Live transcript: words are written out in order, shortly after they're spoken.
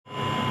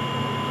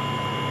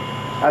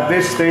At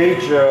this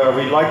stage,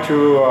 we like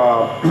to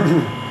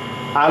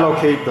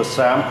allocate the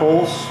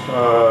samples.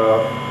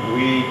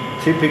 We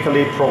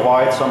typically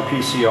provide some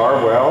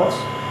PCR wells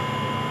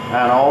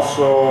and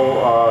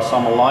also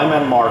some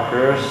alignment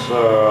markers.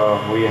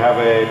 We have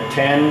a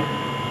 10,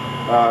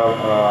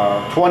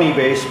 20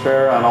 base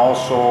pair, and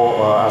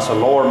also as a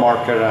lower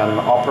marker and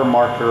upper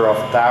marker of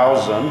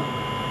 1000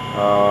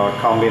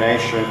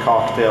 combination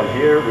cocktail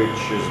here,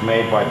 which is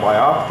made by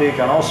Bioptic.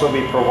 And also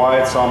we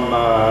provide some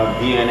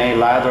DNA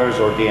ladders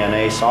or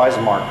DNA size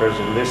markers.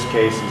 In this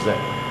case is a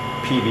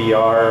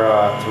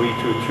PBR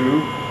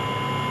 322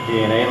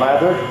 DNA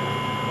ladder.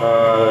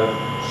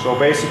 So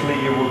basically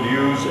you would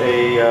use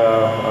a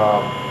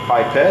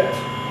pipette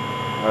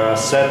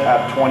set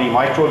at 20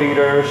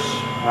 microliters,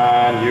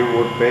 and you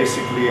would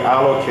basically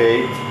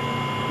allocate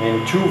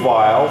in 2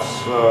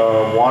 vials,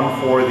 one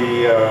for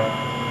the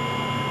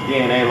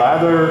DNA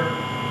ladder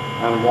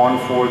and one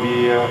for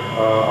the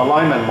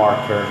alignment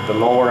marker, the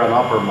lower and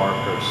upper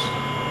markers.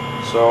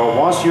 So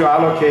once you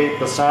allocate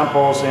the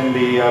samples in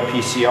the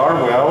PCR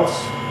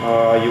wells,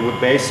 you would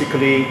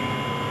basically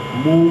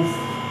move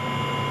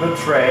the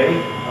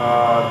tray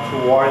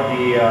toward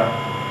the,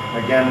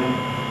 again,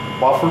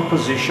 buffer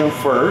position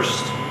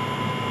first.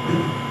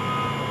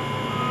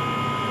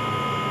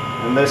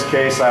 In this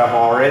case, I have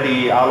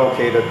already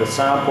allocated the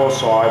sample,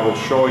 so I will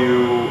show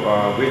you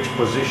which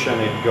position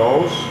it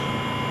goes.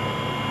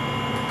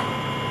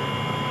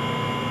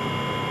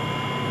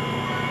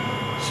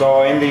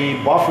 So in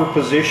the buffer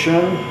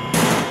position,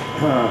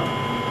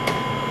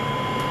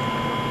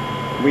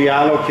 we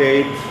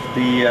allocate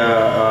the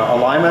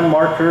alignment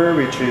marker,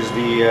 which is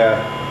the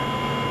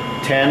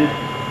 10,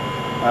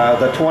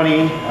 the 20,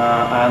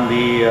 and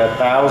the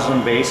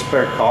 1000 base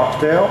pair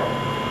cocktail,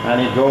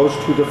 and it goes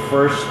to the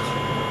first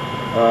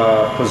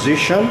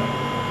position.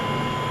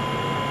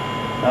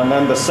 And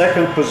then the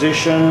second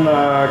position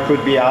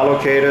could be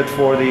allocated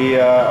for the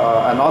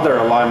another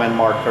alignment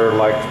marker,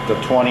 like the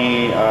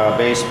 20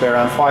 base pair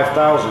and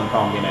 5000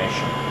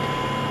 combination.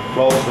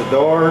 Close the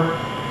door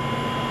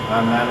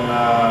and then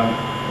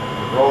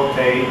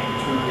rotate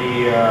to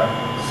the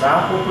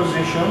sample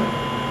position.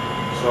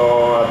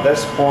 So at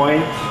this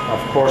point, of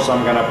course,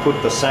 I'm going to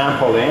put the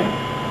sample in.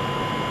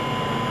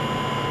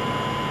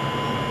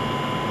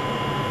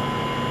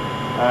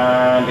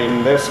 And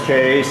in this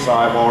case,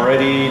 I've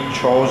already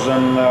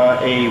chosen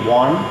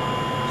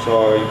A1.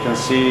 So you can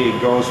see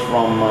it goes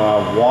from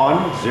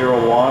 1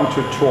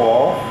 to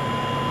 12.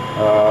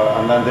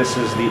 And then this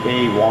is the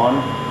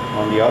A1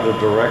 on the other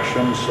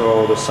direction.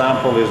 So the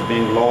sample is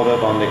being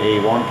loaded on the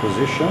A1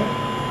 position.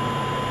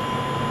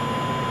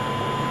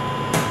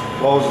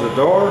 Close the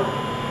door.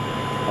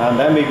 And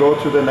then we go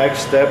to the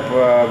next step,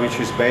 which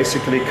is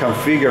basically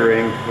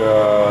configuring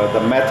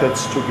the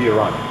methods to be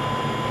run.